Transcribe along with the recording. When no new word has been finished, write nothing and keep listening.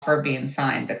offer being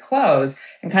signed to close,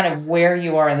 and kind of where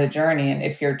you are in the journey, and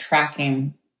if you're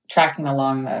tracking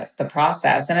along the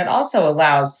process. And it also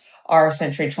allows our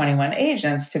Century 21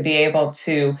 agents to be able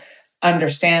to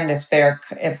understand if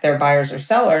their buyers or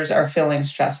sellers are feeling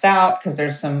stressed out, because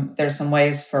there's some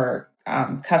ways for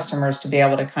customers to be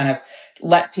able to kind of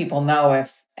let people know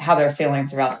if how they're feeling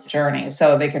throughout the journey,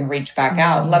 so they can reach back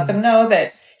out and let them know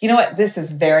that, you know what, this is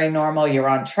very normal, you're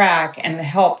on track, and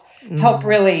help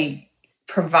really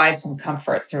provide some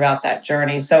comfort throughout that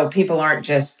journey, so people aren't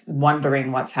just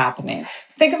wondering what's happening.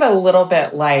 Think of it a little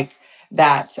bit like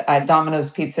that Domino's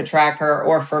pizza tracker,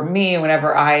 or for me,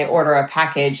 whenever I order a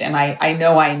package and I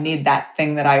know I need that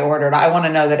thing that I ordered, I want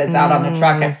to know that it's out on the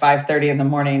truck at 5:30 in the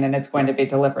morning and it's going to be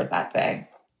delivered that day.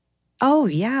 Oh,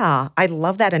 yeah. I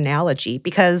love that analogy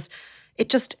because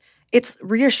it's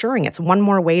reassuring. It's one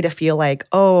more way to feel like,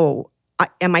 oh,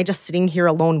 am I just sitting here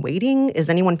alone waiting? Is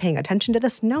anyone paying attention to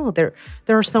this? No, there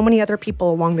are so many other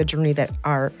people along the journey that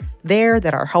are there,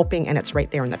 that are helping, and it's right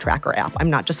there in the tracker app.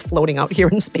 I'm not just floating out here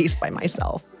in space by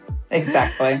myself.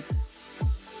 Exactly.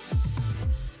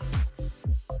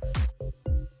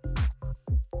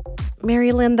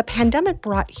 Mary Lynn, the pandemic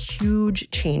brought huge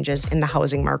changes in the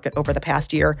housing market over the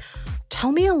past year.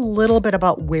 Tell me a little bit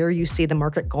about where you see the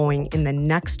market going in the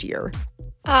next year.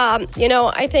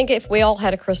 I think if we all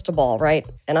had a crystal ball, right?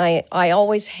 And I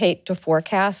always hate to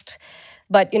forecast,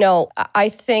 but, I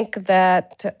think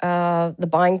that the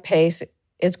buying pace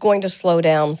is going to slow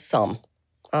down some.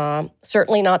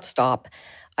 Certainly not stop.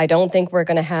 I don't think we're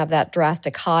going to have that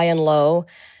drastic high and low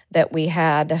that we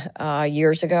had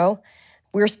years ago.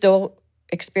 We're still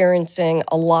experiencing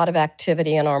a lot of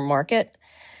activity in our market.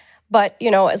 But,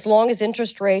 as long as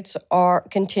interest rates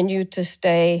continue to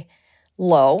stay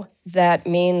low, that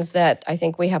means that I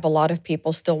think we have a lot of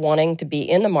people still wanting to be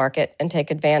in the market and take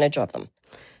advantage of them.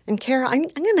 And Kara, I'm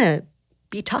going to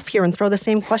be tough here and throw the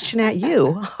same question at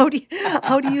you. How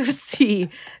do you see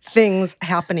things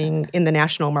happening in the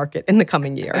national market in the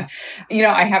coming year?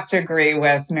 I have to agree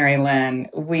with Mary Lynn.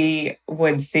 We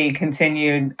would see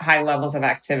continued high levels of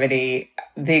activity.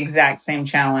 The exact same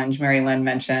challenge Mary Lynn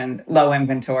mentioned, low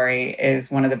inventory,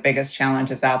 is one of the biggest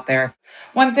challenges out there.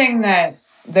 One thing that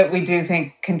we do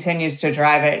think continues to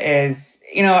drive it is,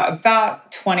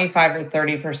 about 25 or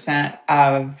 30%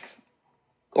 of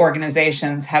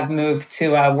organizations have moved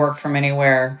to a work from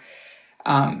anywhere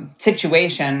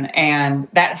situation, and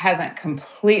that hasn't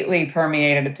completely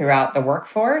permeated throughout the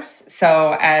workforce.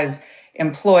 So as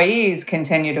employees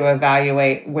continue to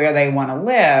evaluate where they want to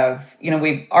live,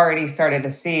 we've already started to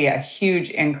see a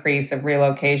huge increase of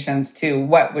relocations to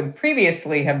what would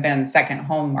previously have been second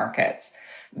home markets.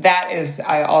 That is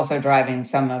also driving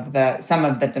some of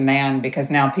the demand, because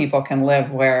now people can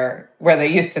live where they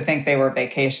used to think they were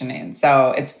vacationing.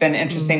 So it's been interesting